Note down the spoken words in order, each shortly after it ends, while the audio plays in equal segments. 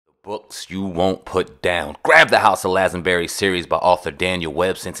Books you won't put down. Grab the House of Lazenberry series by author Daniel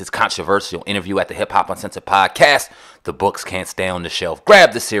Webb. Since his controversial interview at the Hip Hop Uncensored podcast, the books can't stay on the shelf.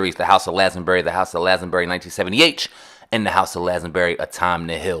 Grab the series, The House of Lazenberry, The House of Lazenberry 1970H, and The House of Lazenberry, A Time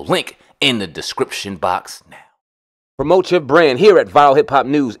to Heal. Link in the description box now. Promote your brand here at Viral Hip Hop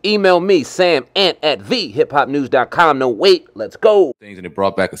News. Email me, SamAnt at thehiphopnews.com. No, wait, let's go. Things, and it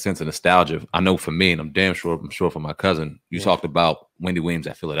brought back a sense of nostalgia. I know for me, and I'm sure for my cousin, you talked about Wendy Williams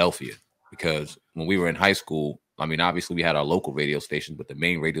at Philadelphia, because when we were in high school, I mean, obviously we had our local radio station, but the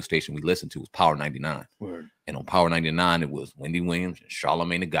main radio station we listened to was Power 99. Word. And on Power 99, it was Wendy Williams and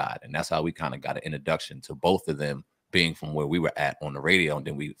Charlamagne the God. And that's how we kind of got an introduction to both of them being from where we were at on the radio, and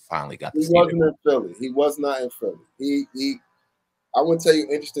then we finally got to see him. He wasn't in Philly. He was not in Philly. I want to tell you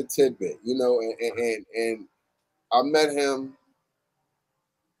an interesting tidbit, you know, and I met him.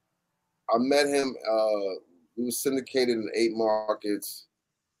 We were syndicated in 8 markets,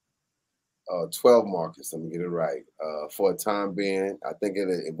 12 markets. Let me get it right. For a time being, I think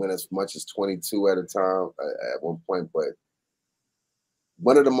it went as much as 22 at a time at one point, but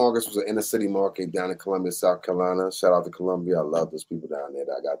one of the markets was an inner city market down in Columbia, South Carolina. Shout out to Columbia. I love those people down there.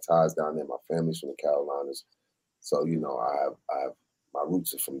 I got ties down there. My family's from the Carolinas. So, you know, I have my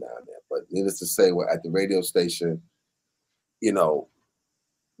roots are from down there. But needless to say, we're at the radio station, you know,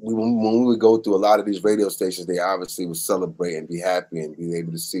 when we would go through a lot of these radio stations, they obviously would celebrate and be happy and be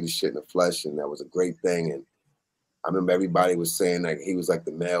able to see the shit in the flesh. And that was a great thing. And I remember everybody was saying like he was like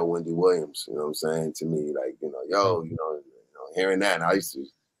the male Wendy Williams, you know what I'm saying, to me, like, you know, yo, you know, hearing that, and I used to, what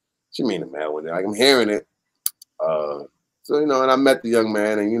you mean the man with it? Like, I'm hearing it. So, you know, and I met the young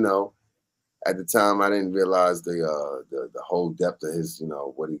man, and, you know, at the time I didn't realize the whole depth of his, you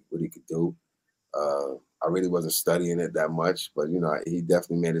know, what he could do. I really wasn't studying it that much, but, you know, he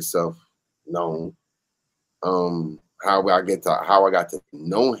definitely made himself known. How I got to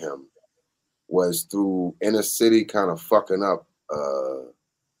know him was through inner city kind of fucking up,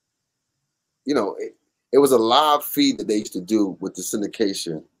 you know, it was a live feed that they used to do with the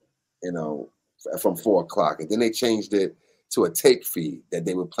syndication, you know, from 4 o'clock. And then they changed it to a tape feed that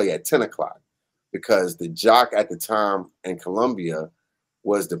they would play at 10 o'clock because the jock at the time in Columbia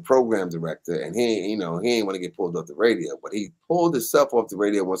was the program director. And he ain't want to get pulled off the radio, but he pulled himself off the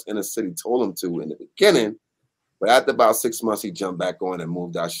radio once Inner City told him to in the beginning. But after about 6 months, he jumped back on and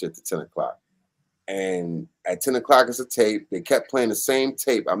moved our shit to 10 o'clock. And at 10 o'clock, it's a tape. They kept playing the same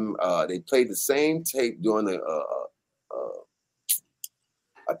tape. They played the same tape during a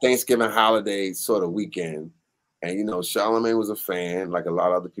Thanksgiving holiday sort of weekend. And, you know, Charlamagne was a fan, like a lot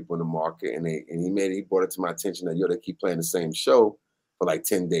of other people in the market. And he brought it to my attention that, yo, they keep playing the same show for like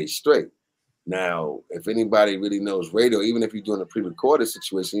 10 days straight. Now, if anybody really knows radio, even if you're doing a pre-recorded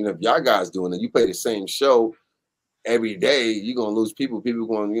situation, you know, if y'all guys doing it, you play the same show every day, you're gonna lose people. People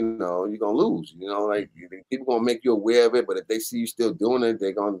going, you know, you're gonna lose. You know, like people gonna make you aware of it, but if they see you still doing it,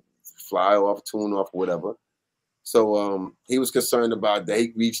 they're gonna fly off, tune off, whatever. So he was concerned about that.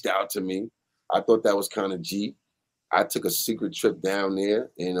 He reached out to me. I thought that was kind of G. I took a secret trip down there,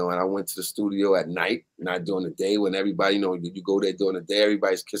 you know, and I went to the studio at night, not during the day when everybody, you know, you go there during the day,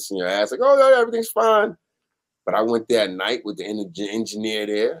 everybody's kissing your ass, like, oh, no, everything's fine. But I went there at night with the engineer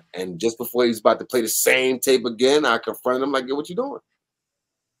there, and just before he was about to play the same tape again, I confronted him like, yo, what you doing?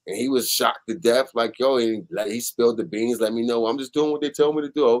 And he was shocked to death, like, yo, he spilled the beans, let me know. I'm just doing what they tell me to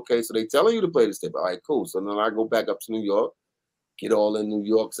do. Okay, so they telling you to play this tape. All right, cool. So then I go back up to New York, get all in New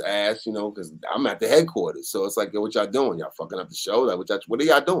York's ass, you know, because I'm at the headquarters. So it's like, yo, what y'all doing? Y'all fucking up the show? Like, what are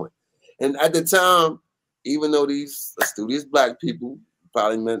y'all doing? And at the time, even though these studious black people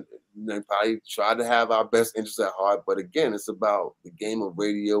probably try to have our best interests at heart, but again, it's about the game of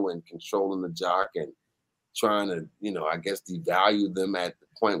radio and controlling the jock and trying to, you know, I guess devalue them at the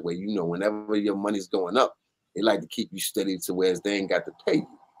point where, you know, whenever your money's going up, they like to keep you steady to where they ain't got to pay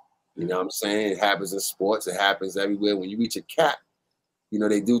you. You know what I'm saying? It happens in sports. It happens everywhere. When you reach a cap, you know,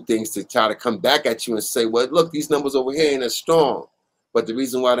 they do things to try to come back at you and say, well, look, these numbers over here ain't as strong. But the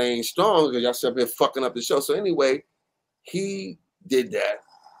reason why they ain't strong is because y'all still been fucking up the show. So anyway, he did that.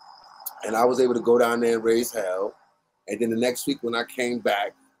 And I was able to go down there and raise hell. And then the next week when I came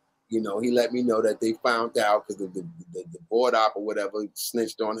back, you know, he let me know that they found out because the board op or whatever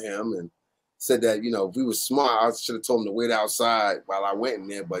snitched on him and said that, you know, if we were smart, I should have told him to wait outside while I went in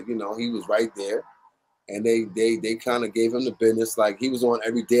there. But, you know, he was right there. And they kind of gave him the business. Like, he was on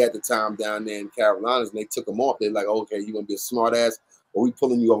every day at the time down there in Carolinas, and they took him off. They're like, okay, you're going to be a smart ass, or we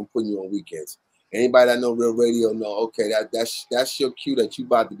pulling you off and putting you on weekends. Anybody that know real radio know, okay, that's your cue that you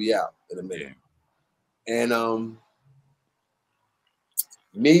about to be out in a minute. And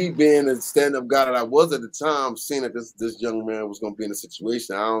me being the stand-up guy that I was at the time, seeing that this young man was gonna be in a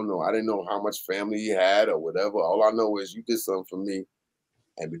situation, I don't know. I didn't know how much family he had or whatever. All I know is you did something for me,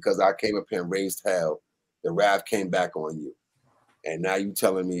 and because I came up here and raised hell, the wrath came back on you. And now you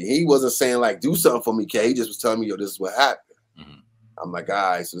telling me, he wasn't saying like do something for me, K. He just was telling me, yo, this is what happened. Mm-hmm. I'm like, all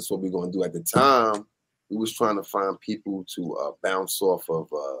right, so this is what we're gonna do. At the time, we was trying to find people to bounce off of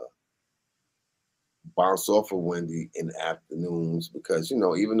Wendy in the afternoons, because, you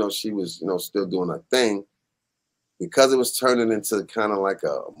know, even though she was, you know, still doing her thing, because it was turning into kind of like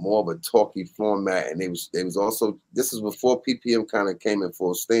a more of a talky format, and they was also, this is before PPM kind of came in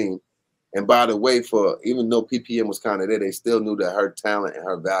full steam. And by the way, for even though PPM was kind of there, they still knew that her talent and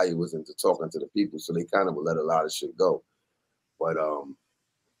her value was into talking to the people, so they kind of would let a lot of shit go. But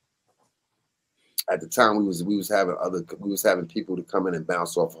at the time, we was having people to come in and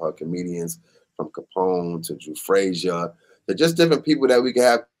bounce off of her, comedians from Capone to Drew Frazier, to just different people that we could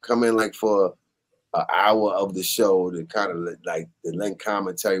have come in like for an hour of the show to kind of like the length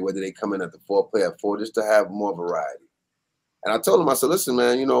commentary, whether they come in at the 4, play at 4, just to have more variety. And I told him, I said, listen,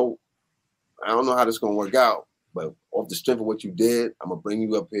 man, you know, I don't know how this is gonna work out, but off the strength of what you did, I'm gonna bring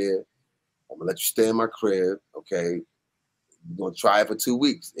you up here. I'm gonna let you stay in my crib, okay? We're gonna try it for 2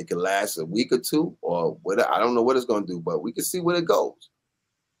 weeks. It can last a week or 2, or whatever. I don't know what it's gonna do, but we can see where it goes.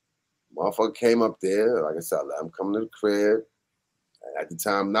 Motherfucker came up there. Like I said, I let him come to the crib. At the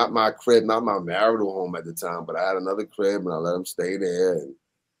time, not my crib, not my marital home at the time, but I had another crib, and I let him stay there. And,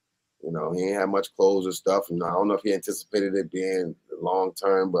 you know, he ain't had much clothes or stuff. And I don't know if he anticipated it being long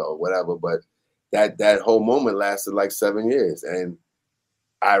term, or whatever. But that whole moment lasted like 7 years. And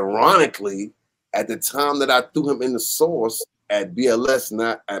ironically, at the time that I threw him in the Source at BLS,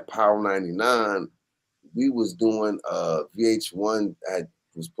 not at Power 99, we was doing VH1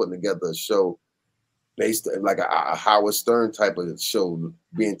 was putting together a show based like a Howard Stern type of show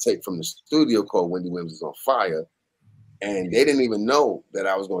being taped from the studio called Wendy Williams is on Fire. And they didn't even know that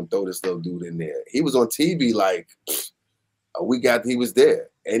I was going to throw this little dude in there. He was on TV like a week after he was there.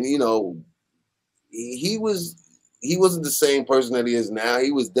 And, you know, he wasn't the same person that he is now.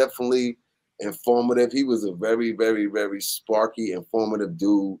 He was definitely informative. He was a very, very, very sparky, informative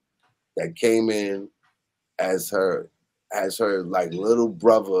dude that came in as her like little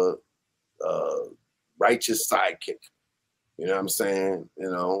brother, righteous sidekick. You know what I'm saying? You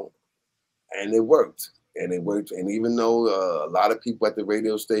know, and it worked. And it worked. And even though a lot of people at the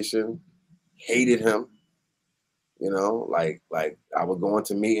radio station hated him, you know, like I would go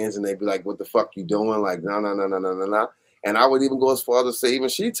into meetings and they'd be like, what the fuck you doing? Like, no. And I would even go as far as to say, even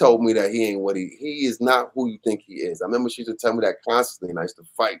she told me that he ain't what he is not who you think he is. I remember she used to tell me that constantly, and I used to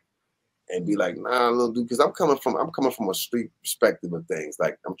fight and be like, nah, little dude, because I'm coming from a street perspective of things.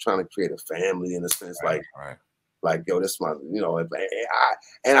 Like, I'm trying to create a family in a sense, right. Like, yo, this is my, you know, and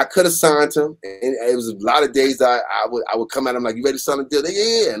I could have signed him. And it was a lot of days I would come at him like, you ready to sign a deal?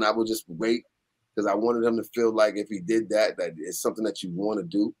 Yeah. And I would just wait, because I wanted him to feel like if he did that it's something that you want to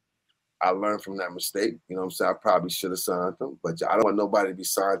do. I learned from that mistake. You know what I'm saying? I probably should have signed him, but I don't want nobody to be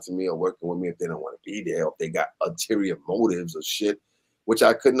signed to me or working with me if they don't want to be there, or if they got ulterior motives or shit, which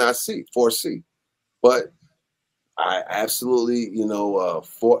I could not foresee. But I absolutely, you know,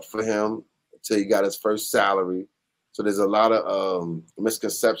 fought for him until he got his first salary. So there's a lot of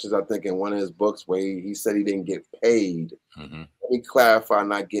misconceptions, I think, in one of his books where he said he didn't get paid. Mm-hmm. Let me clarify,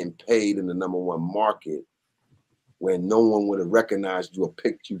 not getting paid in the #1 market when no one would have recognized you or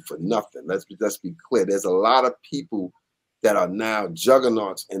picked you for nothing. Let's be clear. There's a lot of people that are now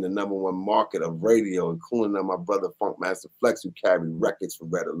juggernauts in the #1 market of radio, including my brother Funk Master Flex, who carry records for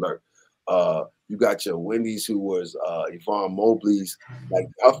Red Alert. You got your Wendy's, who was Yvonne Mobley's. Like,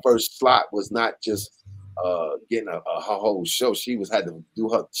 her first slot was not just getting her whole show. She had to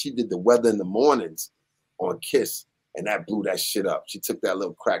do she did the weather in the mornings on Kiss, and that blew that shit up. She took that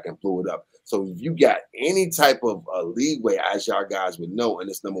little crack and blew it up. So if you got any type of leeway, as y'all guys would know, in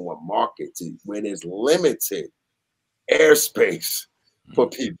this #1 market, where there's limited airspace for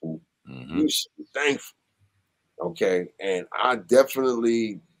people, you should be thankful. Okay, and I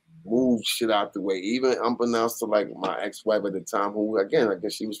definitely moved shit out the way, even unbeknownst to like my ex-wife at the time, who again, I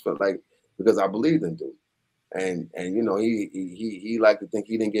guess she was like, because I believed in dude, and you know, he liked to think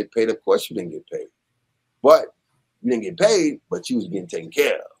he didn't get paid. Of course, you didn't get paid, but you didn't get paid, but you was getting taken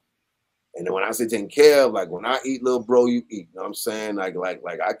care of. And then when I say taken care of, like when I eat, little bro, you eat. You know what I'm saying? Like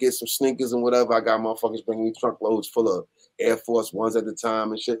I get some sneakers and whatever. I got motherfuckers bringing me truckloads full of Air Force Ones at the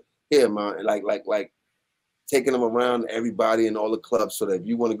time and shit. Here, man, like taking them around everybody in all the clubs, so that if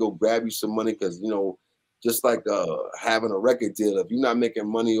you want to go grab you some money, because, you know, just like having a record deal, if you're not making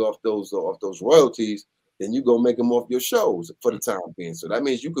money off those royalties, then you go make them off your shows for the time being. So that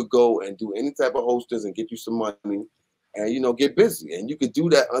means you could go and do any type of hostings and get you some money and, you know, get busy. And you could do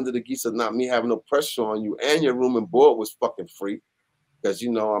that under the geese of not me having no pressure on you, and your room and board was fucking free. Because,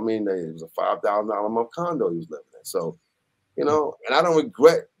 you know, I mean, it was a $5,000 a month condo he was living in. So, you know, and I don't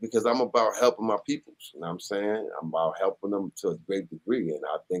regret, because I'm about helping my people. You know what I'm saying? I'm about helping them to a great degree. And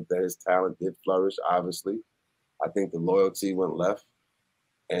I think that his talent did flourish, obviously. I think the loyalty went left.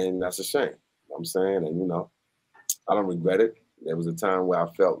 And that's a shame. You know what I'm saying? And, you know, I don't regret it. There was a time where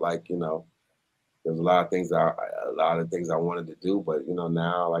I felt like, you know, there was a lot of things I wanted to do. But, you know,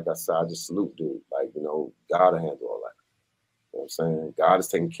 now, like I said, I just salute dude. Like, you know, God will handle all that. You know what I'm saying? God is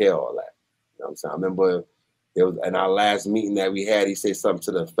taking care of all that. You know what I'm saying? I remember it was in our last meeting that we had, he said something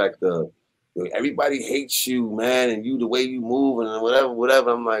to the effect of, everybody hates you, man, and you, the way you move and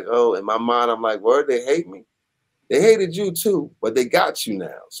whatever. I'm like, oh, in my mind, I'm like, word, they hate me. They hated you too, but they got you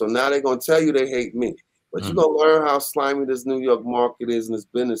now. So now they're going to tell you they hate me. But you're going to learn how slimy this New York market is and this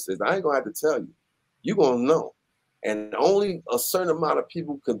business is. I ain't going to have to tell you. You're going to know. And only a certain amount of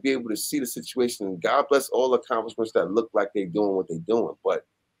people can be able to see the situation. And God bless all accomplishments that look like they're doing what they're doing. But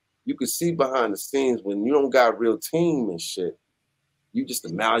you can see behind the scenes, when you don't got a real team and shit, you just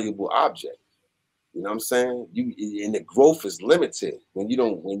a malleable object. You know what I'm saying? And the growth is limited when you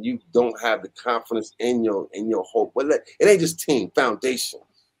don't have the confidence in your hope. Well, it ain't just team, foundation.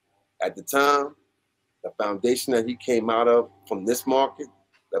 At the time, the foundation that he came out of from this market,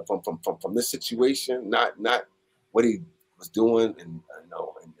 from this situation, not what he was doing in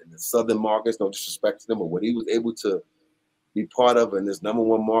the southern markets, no disrespect to them, but what he was able to be part of in this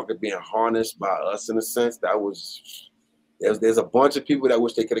 #1 market being harnessed by us, in a sense, there's a bunch of people that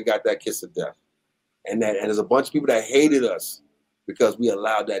wish they could have got that kiss of death. And there's a bunch of people that hated us because we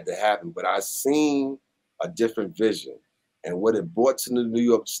allowed that to happen. But I seen a different vision and what it brought to the New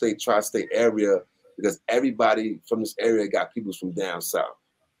York State, tri-state area, because everybody from this area got people from down south.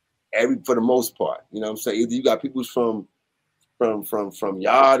 For the most part, you know what I'm saying? Either you got people from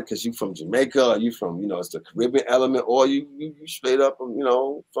Yard because you from Jamaica, or you from, you know, it's the Caribbean element, or you straight up, you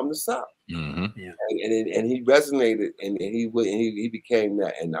know, from the South. Mm-hmm. Yeah. And he resonated, and he became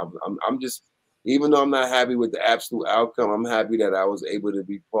that. And I'm just, even though I'm not happy with the absolute outcome, I'm happy that I was able to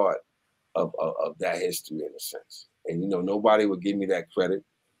be part of that history, in a sense. And, you know, nobody would give me that credit.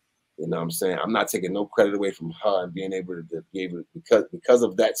 You know what I'm saying? I'm not taking no credit away from her and being able to be able to, because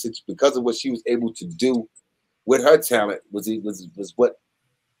of that, because of what she was able to do with her talent was what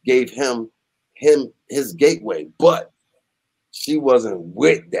gave him his gateway. But she wasn't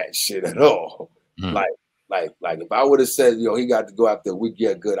with that shit at all. Mm. Like if I would have said, yo, he got to go after we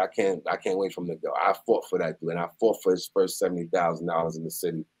get good, I can't wait for him to go. I fought for that dude, and I fought for his first $70,000 in the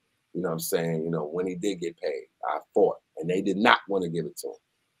city. You know what I'm saying? You know, when he did get paid, I fought, and they did not want to give it to him.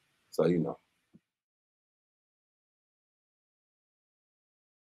 So, you know.